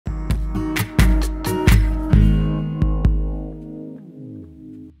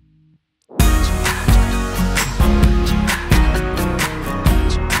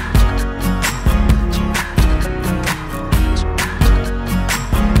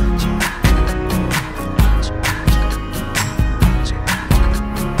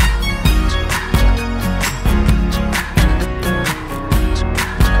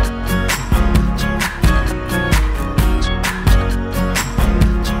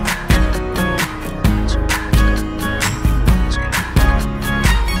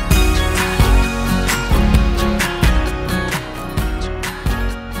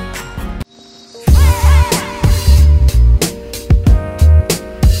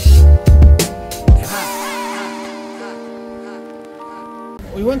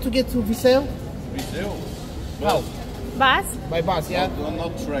We want to get to Viseu. Viseu? How? Bus? By bus, yeah?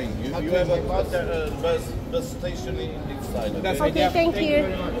 Not train. You Not have train, by a bus station inside. Okay, thank you.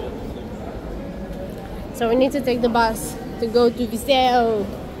 So we need to take the bus to go to Viseu.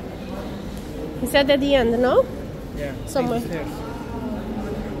 Is that at the end, no? Yeah. Somewhere.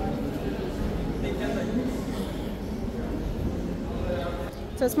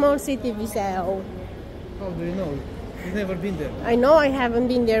 It's a small city, Viseu. How do you know? You've never been there. I know I haven't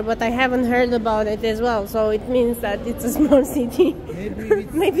been there, but I haven't heard about it as well. So it means that it's a small city.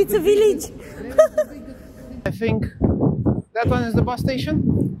 Maybe it's a village. I think that one is the bus station.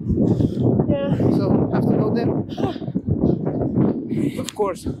 Yeah. So have to go there. Of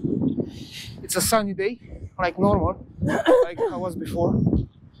course, it's a sunny day, like normal, like I was before,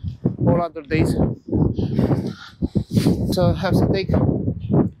 all other days. So have to take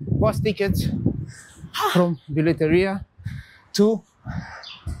bus tickets from Bilheteria to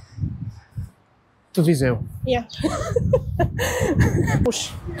Viseu. Yeah.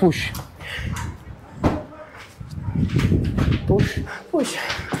 Push. Push. Push. Push.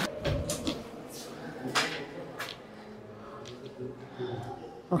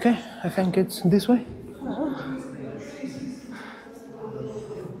 Okay, I think it's this way.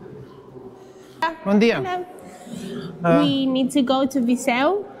 Bom dia. Hello. We need to go to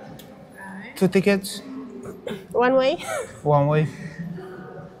Viseu. 2 tickets, One way. 1 way.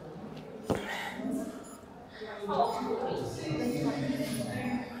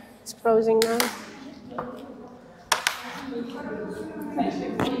 It's closing now.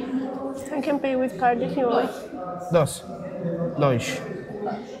 I can pay with card if you want. Dois.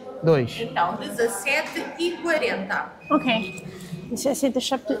 Então, 17,40. Okay. This is the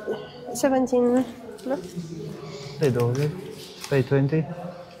shop 17, no? Pay 12. Pay 20.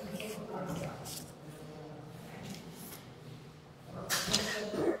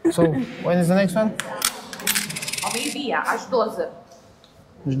 So, when is the next one? Ao meio-dia, às 12.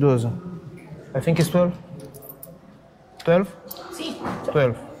 It's 12. I think it's 12. 12? Sim.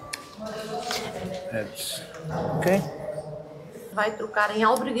 12. That's okay. Vai trocar em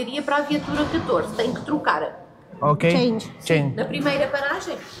albergaria para a viatura 14. Tem que trocar. Okay. Change. Na primeira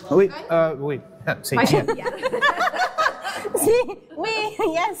paragem. Oui. Ok? Oui. Sim. Vai enviar. See? We,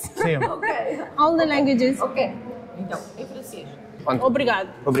 yes. Sim. Ok. All the languages. Ok. Então, em francês. Obrigado.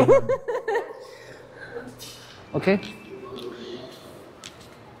 Obrigado. Okay.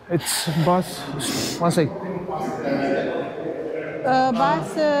 It's bus. One sec.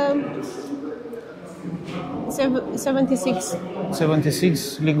 Bus 76.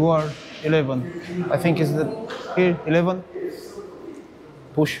 76, Liguar 11. I think it's the here 11.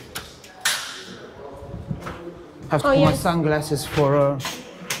 Push. Have to put my yes. sunglasses for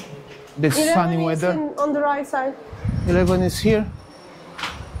this 11 sunny is weather. on the right side. 11 is here.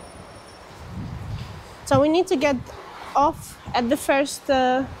 So we need to get off at the first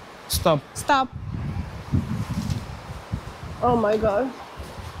Stop. stop. Oh my god.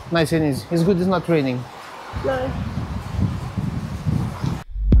 Nice and easy. It's good it's not raining. No.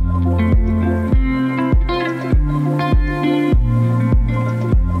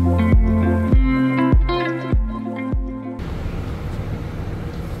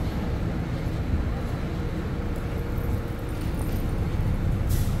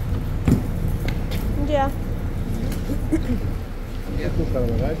 Yeah.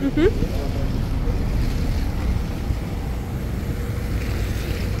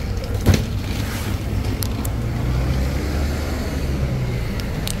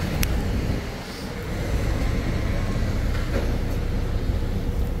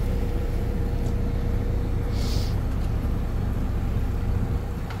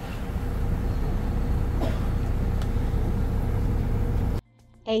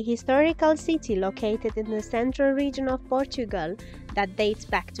 A historical city located in the central region of Portugal that dates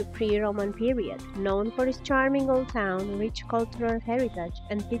back to pre-Roman period, known for its charming old town, rich cultural heritage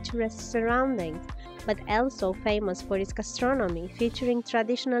and picturesque surroundings, but also famous for its gastronomy featuring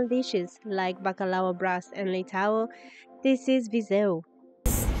traditional dishes like bacalhau braço and leitão. This is Viseu.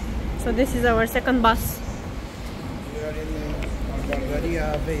 So this is our second bus. We are in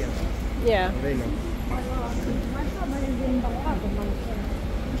Albergaria Aveia. Yeah.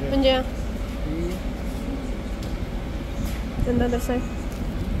 Yeah. And the other side.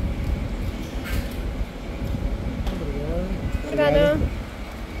 Obrigada.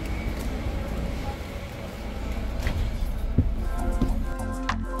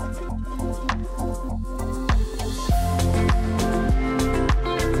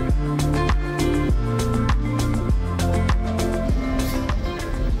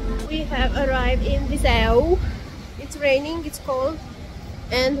 We have arrived in Viseu. It's raining, it's cold.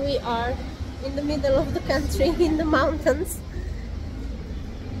 and we are in the middle of the country, in the mountains.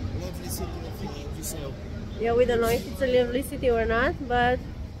 Lovely city of Viseu. Yeah, we don't know if it's a lovely city or not, but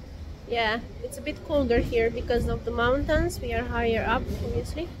yeah, it's a bit colder here because of the mountains. We are higher up,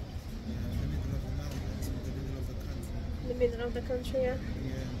 obviously. In the middle of the mountains, in the middle of the country. In the middle of the country, yeah.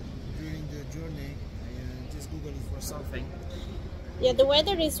 During the journey, I just googled for something. Yeah, the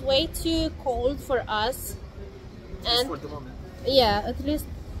weather is way too cold for us. Just for the moment. Yeah, at least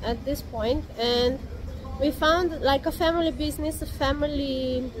at this point. And we found like a family business, a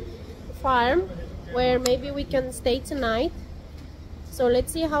family farm where maybe we can stay tonight. So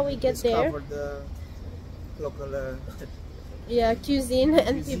let's see how we get there. Discover the local Yeah, cuisine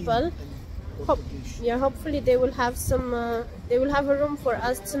and cuisine people. and Portuguese. Yeah, hopefully they will have some. They will have a room for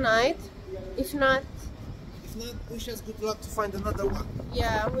us tonight. If not, Wish us good luck to find another one.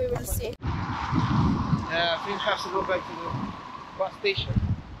 yeah, we will see. I think we have to go back to the bus station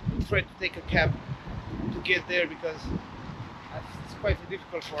and try to take a cab to get there because it's quite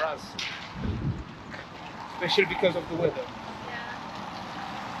difficult for us, especially because of the weather.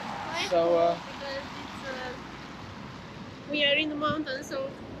 Yeah. So Because we are in the mountains, so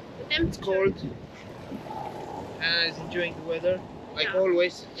the temperature. it's cold and it's enjoying the weather like Yeah.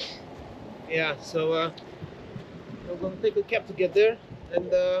 always. Yeah, so we're gonna take a cab to get there and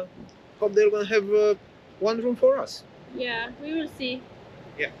hope they're gonna have one room for us. Yeah, we will see.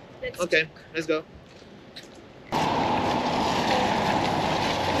 Yeah. Let's Okay, let's go.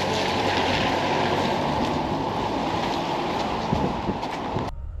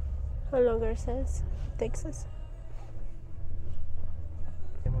 How long it says takes us?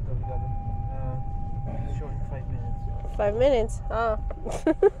 Showing 5 minutes. 5 minutes. Oh,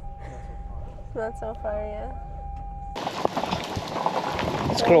 not so far, yeah.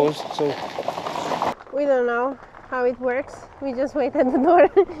 It's closed, so We don't know how it works. We just wait at the door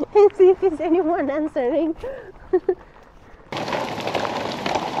and see if there's anyone answering. it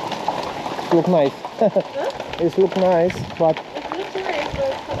look nice. It look nice, but It looks nice,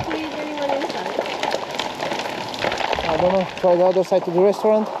 but hopefully there's anyone inside. I don't know. Try the other side to the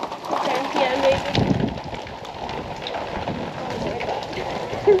restaurant. Okay, yeah, maybe.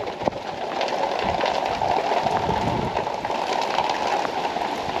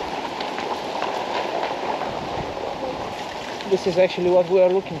 This is actually what we are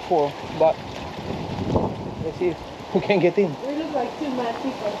looking for, but let's see if we can get in. We look like two mad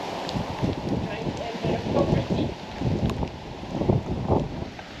people. Right, and their property.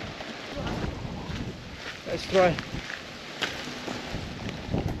 Let's try.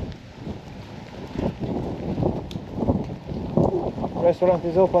 Restaurant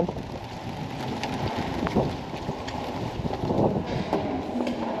is open.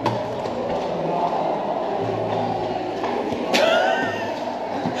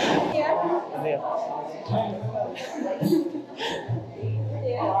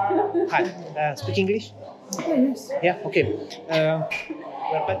 Hi, speak English? Yes. Yeah, okay.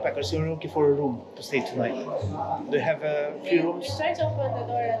 We're backpackers, we're looking for a room to stay tonight. Do you have free rooms? Try to open the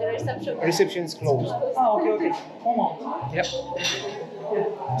door at the reception. Reception is closed. Oh, okay. One more. Yep.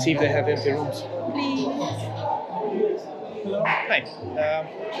 See if they have empty rooms. Please. Hi.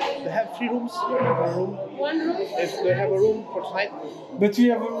 They have free rooms. One room. One room? If they have a room for tonight. But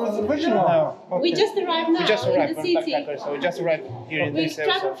you have a reservation now? No. Okay. We just arrived now We just arrived in from the city. backpackers, so we just arrived here in We this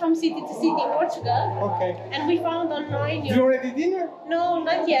traveled from city to city in Portugal, Okay. and we found online You already dinner? No,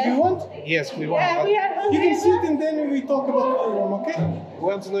 not You yet. want? Yes, we want. Yeah, But we are You hungry. can sit and then we talk about the room, okay? we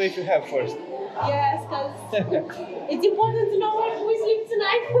want to know if you have first. Yes, because it's important to know where we sleep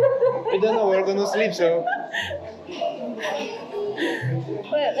tonight. We don't know, we're gonna sleep, so.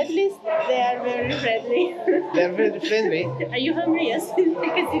 Well, at least they are very friendly. They're very friendly. Are you hungry? Yes. Take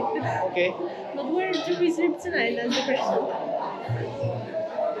a seat. Okay. But where do we sleep tonight? That's the question.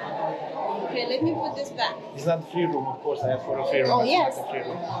 Okay, let me put this back. It's not free room, of course. I have for a free room. Oh, It's yes. not a free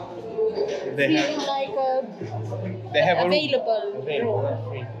room. If they Feeling have, like they have a room. available room. Not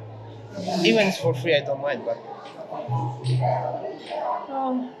free. Even if it's for free, I don't mind. But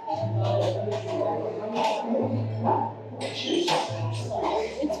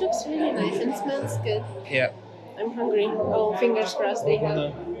It looks really nice and smells good. yeah, I'm hungry. Oh, fingers crossed they have.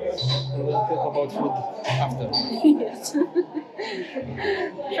 we'll talk about food after. Yes.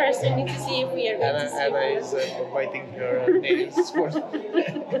 First, I need to see if we are going to sleep. Anna is biting her nails. Of course.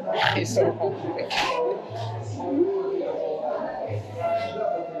 She's so hungry.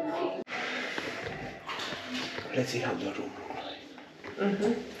 Let's see how the room looks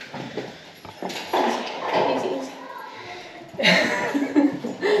like.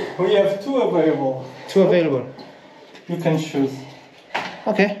 We have two available. Two available. You can choose.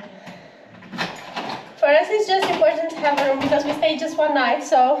 Okay. For us, it's just important to have a room because we stay just one night,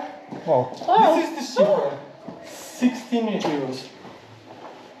 so... Wow. Oh, This is the cheaper. 16 euros.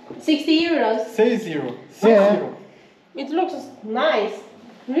 60 euros. Say 0. Yeah. It looks nice.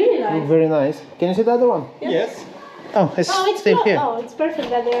 Really nice. Very nice. Can you see the other one? Yes. Oh, it's Oh, it's same here. Oh, it's perfect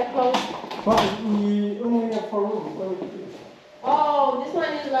that they're closed. But we only have 4 rooms. Oh, this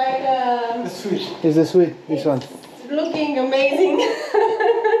one is like The suite. It's the suite, this one. looking amazing.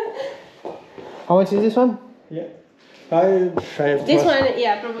 How much is this one? Yeah. I have This one,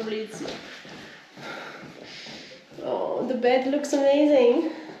 yeah, probably it's. Oh, the bed looks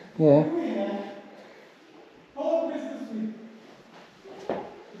amazing. Yeah. Oh, this is the suite.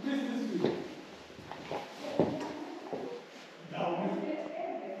 This is the suite.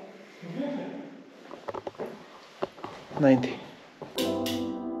 90.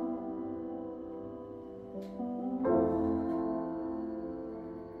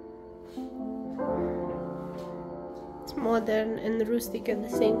 It's modern and rustic at the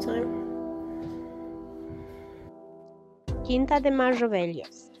same time. Quinta de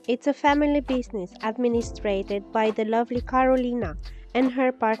Marzovelos. It's a family business administrated by the lovely Carolina and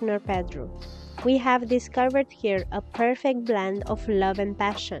her partner Pedro. We have discovered here a perfect blend of love and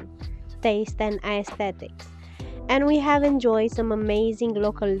passion, taste and aesthetics, and we have enjoyed some amazing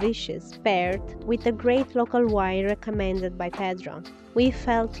local dishes paired with a great local wine recommended by Pedro. We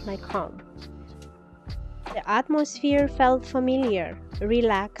felt like home. The atmosphere felt familiar,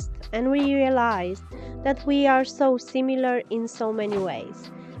 relaxed, and we realized that we are so similar in so many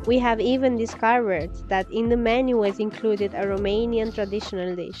ways. We have even discovered that in the menu was included a Romanian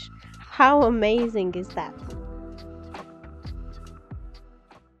traditional dish. How amazing is that?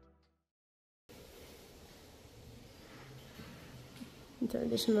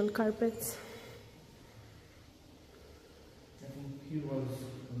 Traditional carpets. I think here was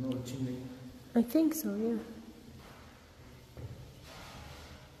no chimney. I think so, yeah.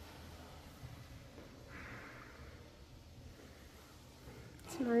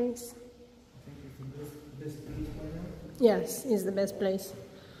 It's nice. I think it's the best place right now. Yes, it's the best place.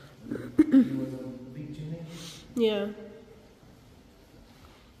 It was a big chimney. Yeah.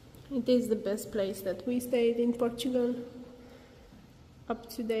 It is the best place that we stayed in Portugal. Up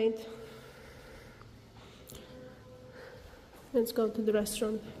to date. Let's go to the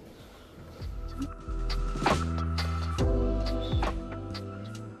restaurant.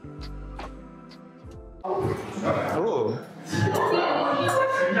 Oh.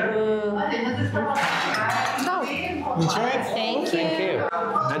 Enjoy it. Thank you. Thank you.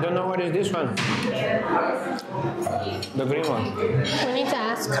 I don't know what is this one. The green one. We need to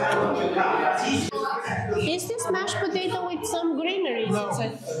ask. Is this mashed potato with some greenery? No.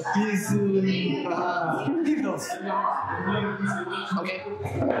 These noodles. Okay.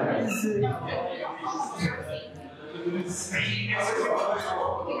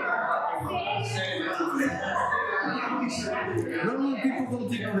 Normally people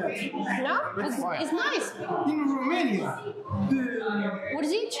don't eat that. No? It's nice. In Romania, What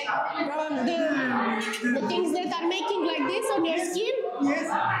is it? The things that are making like this on your skin? yes,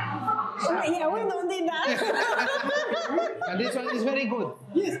 Yeah, we don't do that. And this one is very good.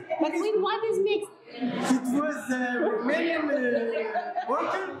 yes, But with what is mixed? it was a Romanian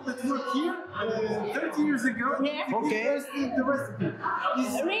worker that worked here 30 years ago. Yeah. Okay. He first did the recipe.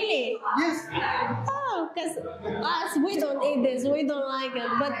 Really? Yes, Oh, because us, we don't eat this, we don't like it.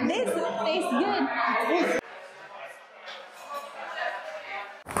 But this tastes good.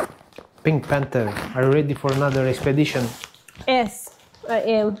 Pink Panther, are you ready for another expedition? Yes, I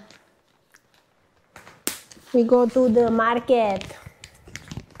am. We go to the market.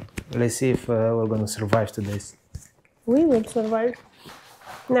 Let's see if we're gonna survive to this. We will survive.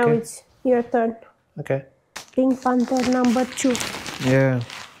 Now Okay. it's your turn. Okay. Pink Panther number 2. Yeah.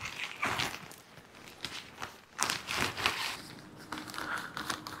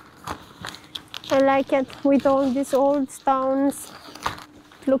 I like it with all these old stones.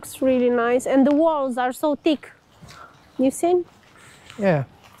 It looks really nice. And the walls are so thick. You seen? Yeah.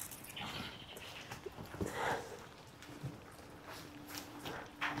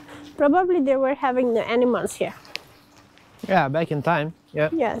 Probably they were having the animals here. Yeah, back in time. Yeah.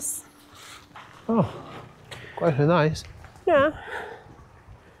 Yes. Oh, quite nice. Yeah.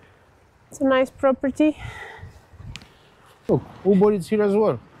 It's a nice property. Oh, Uber Eats here as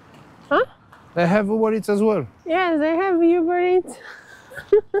well. Huh? They have Uber Eats as well. Yes, they have Uber Eats.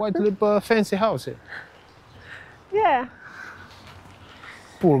 Quite a fancy house here. Yeah.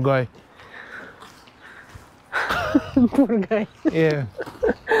 Poor guy. Poor guy. Yeah.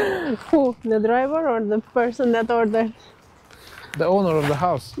 Who? The driver or the person that ordered? The owner of the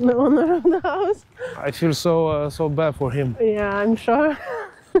house. The owner of the house. I feel so bad for him. Yeah, I'm sure.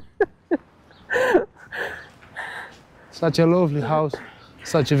 Such a lovely house,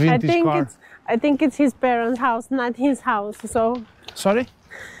 such a vintage car. I think it's his parents' house, not his house. So Sorry?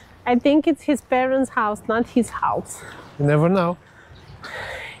 I think it's his parents' house, not his house. You never know.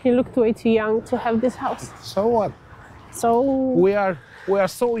 He looked way too young to have this house. So what? So We are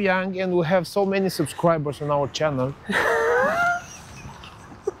so young and we have so many subscribers on our channel.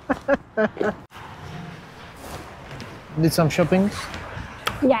 Did some shopping?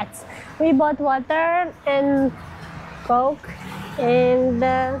 yes, we bought water and Coke and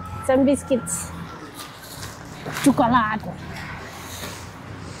some biscuits. Chocolate.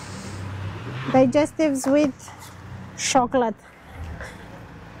 Digestives with chocolate.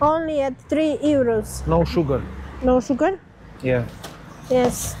 Only at 3 euros. No sugar. No sugar? Yeah.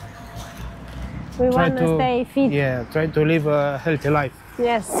 Yes. We want to stay fit. Yeah, try to live a healthy life.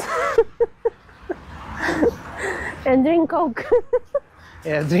 Yes. And drink Coke.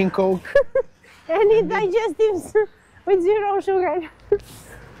 Yeah, drink Coke. And eat digestives with 0 sugar.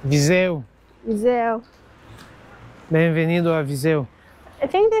 Viseu. Viseu. Bem-vindo a Viseu. I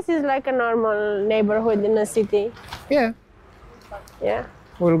think this is like a normal neighborhood in a city. Yeah, Yeah.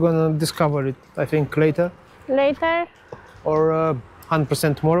 we're gonna discover it, I think, later. Later Or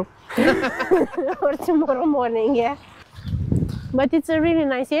 100% tomorrow. or tomorrow morning, yeah. But it's a really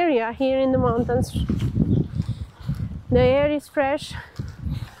nice area here in the mountains. The air is fresh,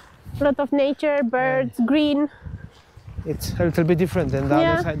 a lot of nature, birds, green. It's a little bit different than the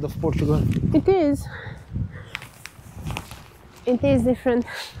Yeah. other side of Portugal. It is. It is different.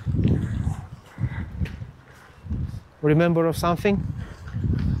 Remember of something?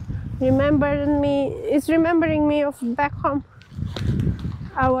 It's remembering me of back home.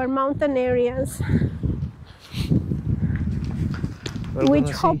 Our mountain areas, We're which gonna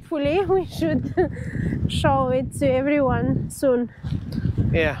see. hopefully we should show it to everyone soon.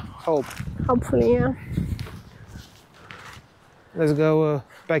 Yeah, hope. Hopefully, yeah. Let's go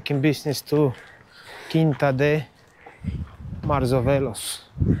back in business to Quinta de Marzovelos.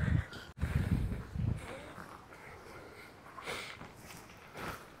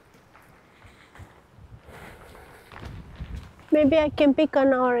 Maybe I can pick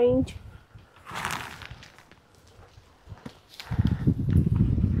an orange.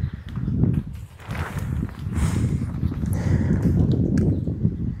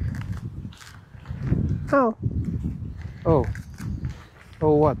 Oh, Oh.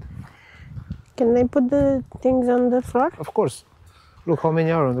 Oh, what? can I put the things on the floor? Of course. Look how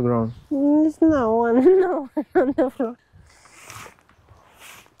many are on the ground. There's no one, no one on the floor.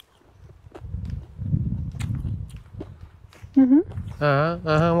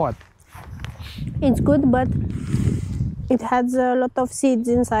 What? It's good, but it has a lot of seeds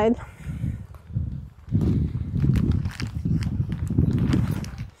inside.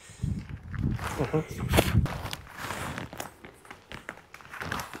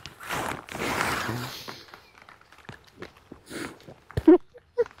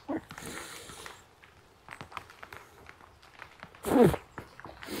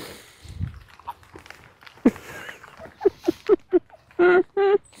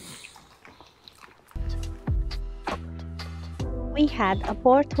 We had a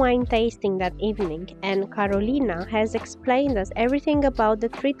port wine tasting that evening, and Carolina has explained us everything about the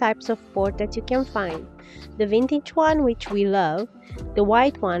 3 types of port that you can find. The vintage one, which we love, the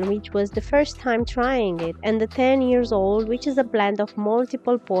white one, which was the first time trying it, and the 10 years old, which is a blend of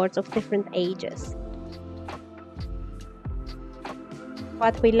multiple ports of different ages.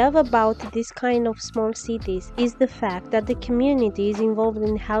 What we love about this kind of small cities is the fact that the community is involved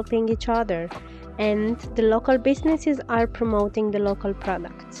in helping each other, and the local businesses are promoting the local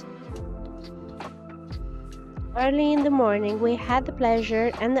products. Early in the morning, we had the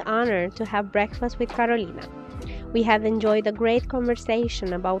pleasure and the honor to have breakfast with Carolina. We have enjoyed a great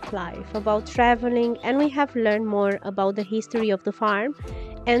conversation about life, about traveling, and we have learned more about the history of the farm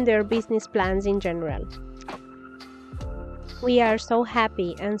and their business plans in general. We are so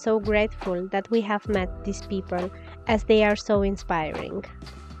happy and so grateful that we have met these people, as they are so inspiring.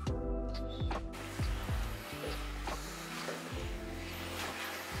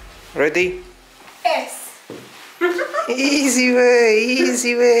 Ready? Yes! Easy way,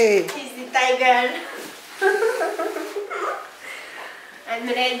 easy way. Easy, tiger! I'm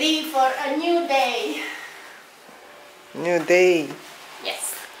ready for a new day. New day.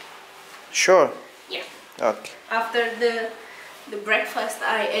 Yes. Sure. Yeah. Okay. After the breakfast,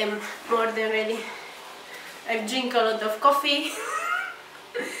 I am more than ready. I've drank a lot of coffee.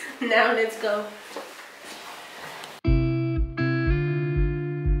 Now let's go.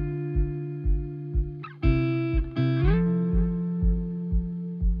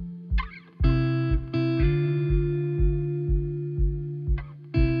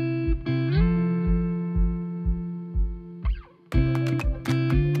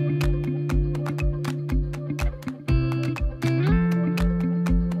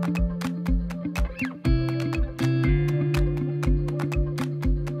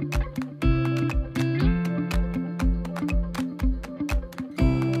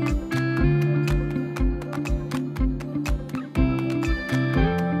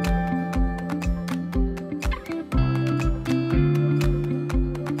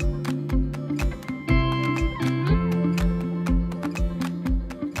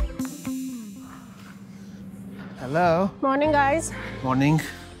 Morning, guys. Morning.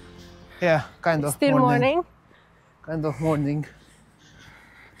 Yeah, kind of. Still morning. Kind of morning.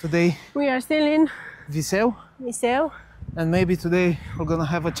 Today We are still in Viseu, Viseu. and maybe today we're gonna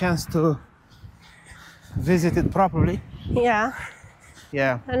have a chance to visit it properly. Yeah.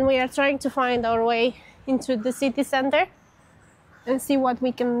 Yeah. And we are trying to find our way into the city center and see what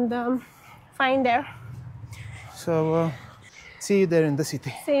we can find there. So see you there in the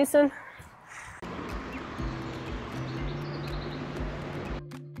city. See you soon.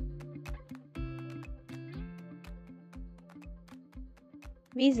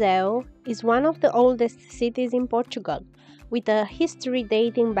 Viseu is one of the oldest cities in Portugal, with a history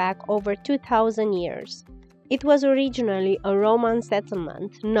dating back over 2,000 years. It was originally a Roman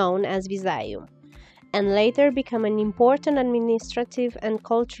settlement known as Viseu, and later became an important administrative and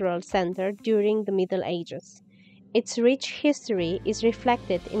cultural center during the Middle Ages. Its rich history is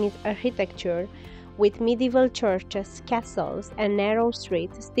reflected in its architecture, with medieval churches, castles, and narrow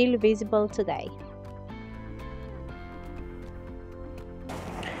streets still visible today.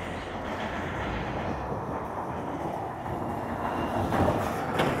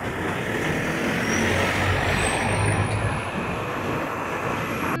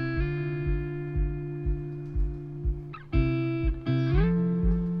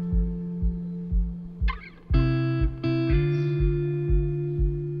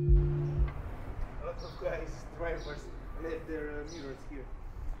 Drivers left their mirrors here.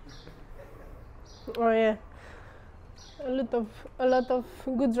 Oh yeah, a lot of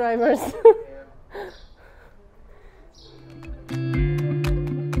good drivers.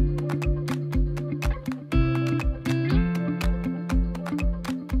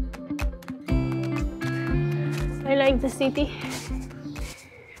 I like the city.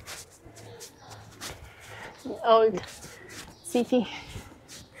 The old city.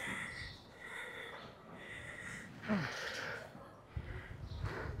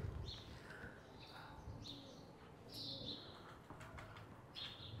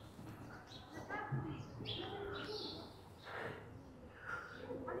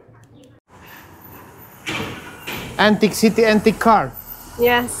 Antique city, antique car.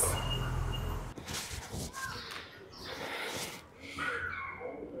 Yes.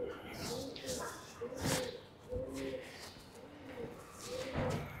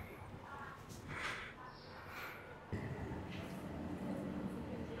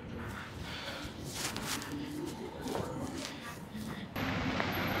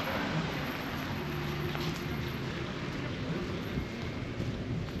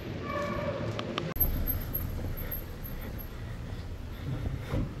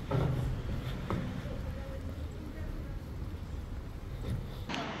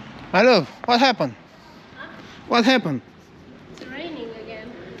 Hello, what happened? Huh? What happened? It's raining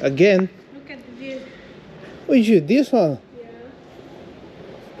again. Again? Look at the view. Which you? This one? Yeah.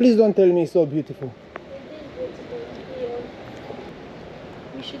 Please don't tell me it's so beautiful. It is beautiful here.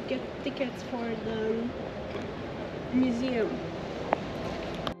 We should get tickets for the museum.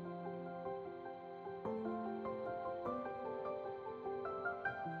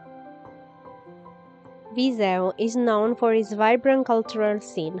 Viseu is known for its vibrant cultural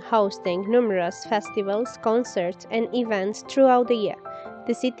scene, hosting numerous festivals, concerts, and events throughout the year.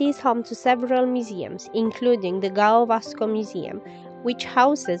 The city is home to several museums, including the Gao Vasco Museum, which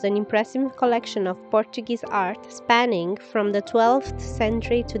houses an impressive collection of Portuguese art spanning from the 12th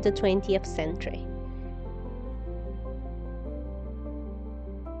century to the 20th century.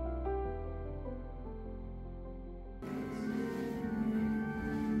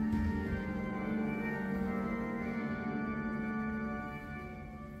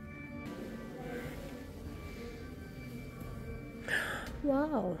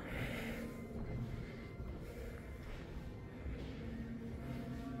 Wow.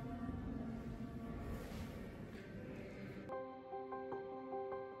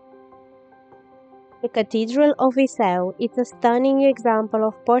 The Cathedral of Viseu is a stunning example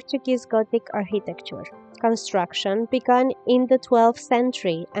of Portuguese Gothic architecture. Construction began in the 12th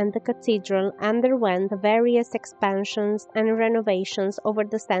century, and the cathedral underwent various expansions and renovations over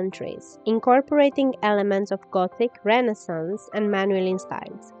the centuries, incorporating elements of Gothic, Renaissance, and Manueline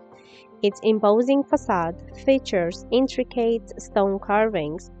styles. Its imposing facade features intricate stone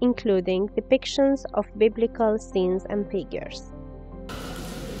carvings, including depictions of biblical scenes and figures.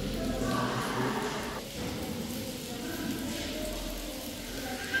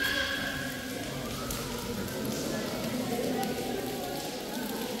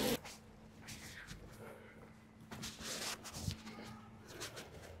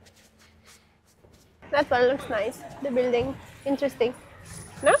 That one looks nice. The building, interesting.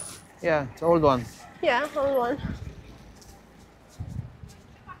 No? Yeah, it's an old one. Yeah, old one.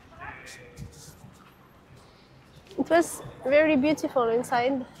 was very beautiful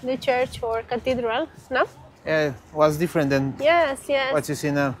inside the church or cathedral, no? Yeah, it was different than Yes, yes. what you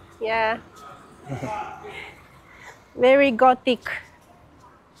see now. Yeah. Very Gothic.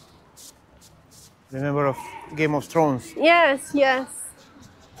 Remember of Game of Thrones, Yes, yes.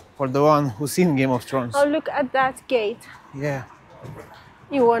 for the one who's seen Game of Thrones. Oh, look at that gate. Yeah,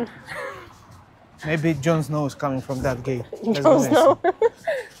 You won. maybe Jon Snow is coming from that gate. Let's go Jon there. Snow.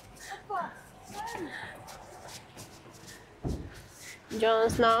 Jon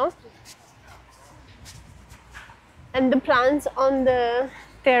Snow. And the plants on the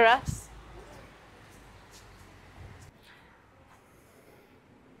terrace.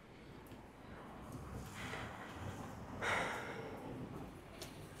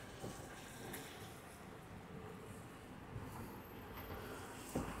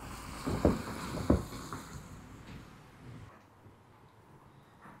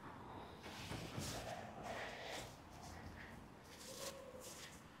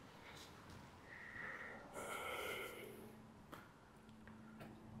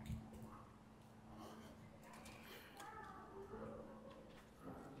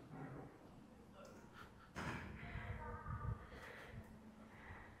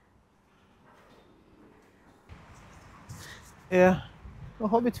 Yeah. Oh,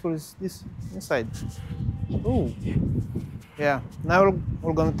 how beautiful is this inside? Oh. Yeah. Now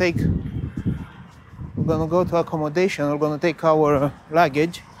we're gonna go to accommodation. We're gonna take our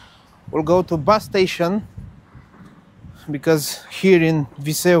luggage. We'll go to bus station because here in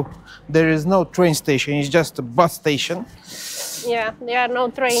Viseu there is no train station. It's just a bus station. Yeah, there are no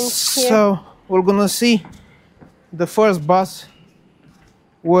trains here. So we're gonna see the first bus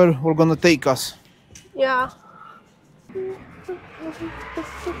where we're gonna take us. Yeah.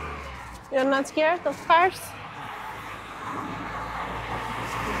 You're not scared of cars?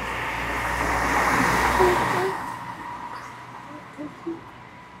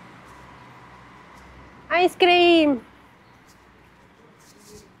 Ice cream!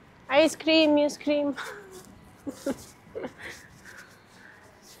 Ice cream, you scream.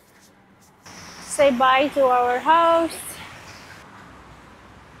 Say bye to our house.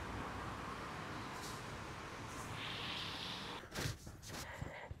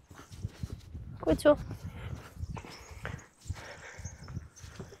 Kuchu.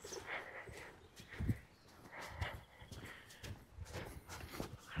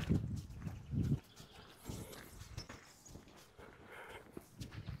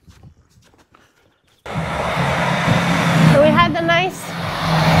 So we had a nice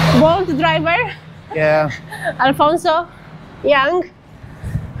Bolt driver, Yeah. Alfonso, young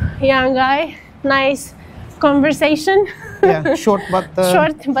guy, nice conversation. Yeah. Short but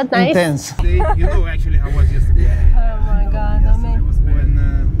Short but nice. intense. You know actually how was yesterday. Oh my god, amazing.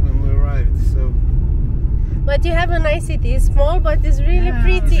 When we arrived. So But you have a nice city. It's small but it's really Yeah,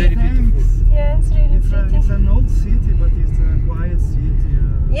 pretty. very beautiful. Yeah, it's really pretty. It's an old city, but it's a quiet city.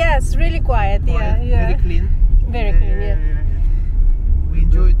 Yeah, it's really quiet. Quiet, Yeah, very clean. Very clean. Yeah. We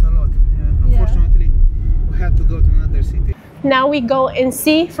enjoyed it a lot. Yeah. Unfortunately, we had to go to another city. Now we go and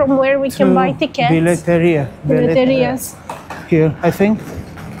see from where we can buy tickets. Biletteria. Biletterias. Here, I think.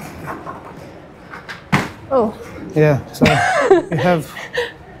 Oh, Yeah. So you have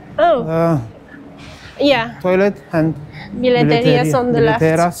yeah. toilet and Biletterias on the left.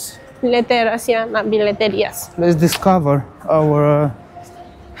 Biletteras. Biletteras, yeah, not biletterias. Let's discover our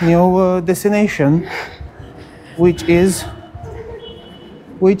new destination, which is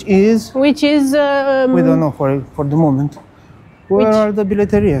Which is we don't know for the moment. Where Which? are the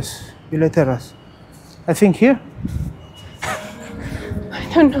biletteras? I think here. I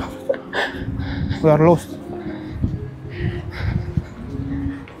don't know. We are lost.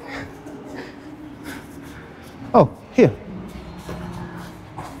 Oh, here.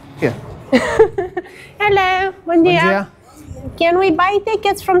 Here. Hello, bom dia. Bom dia. Can we buy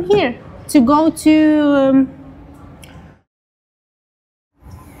tickets from here to go to?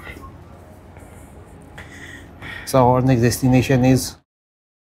 So our next destination is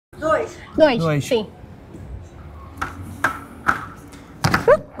Dois, Dois. sim.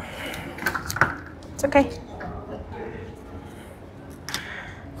 It's okay.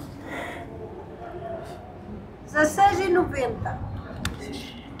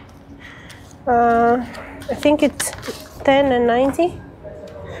 €16,90. I think it's 10 and 90.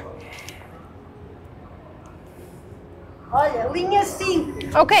 Olha, linha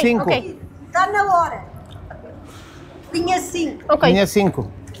 5. Okay, Cinco. okay, Está na hora. Linha 5. okay. linha 5.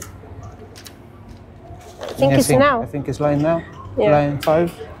 I think it's now. I think it's line now. Yeah. Line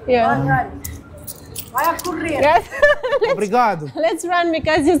 5. Yeah. Olha, vai a correr. Yes. Obrigado. Let's run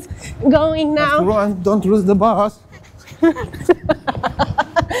because it's going now. Run, don't lose the bus.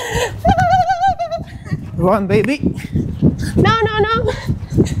 Run, baby. No, no, no.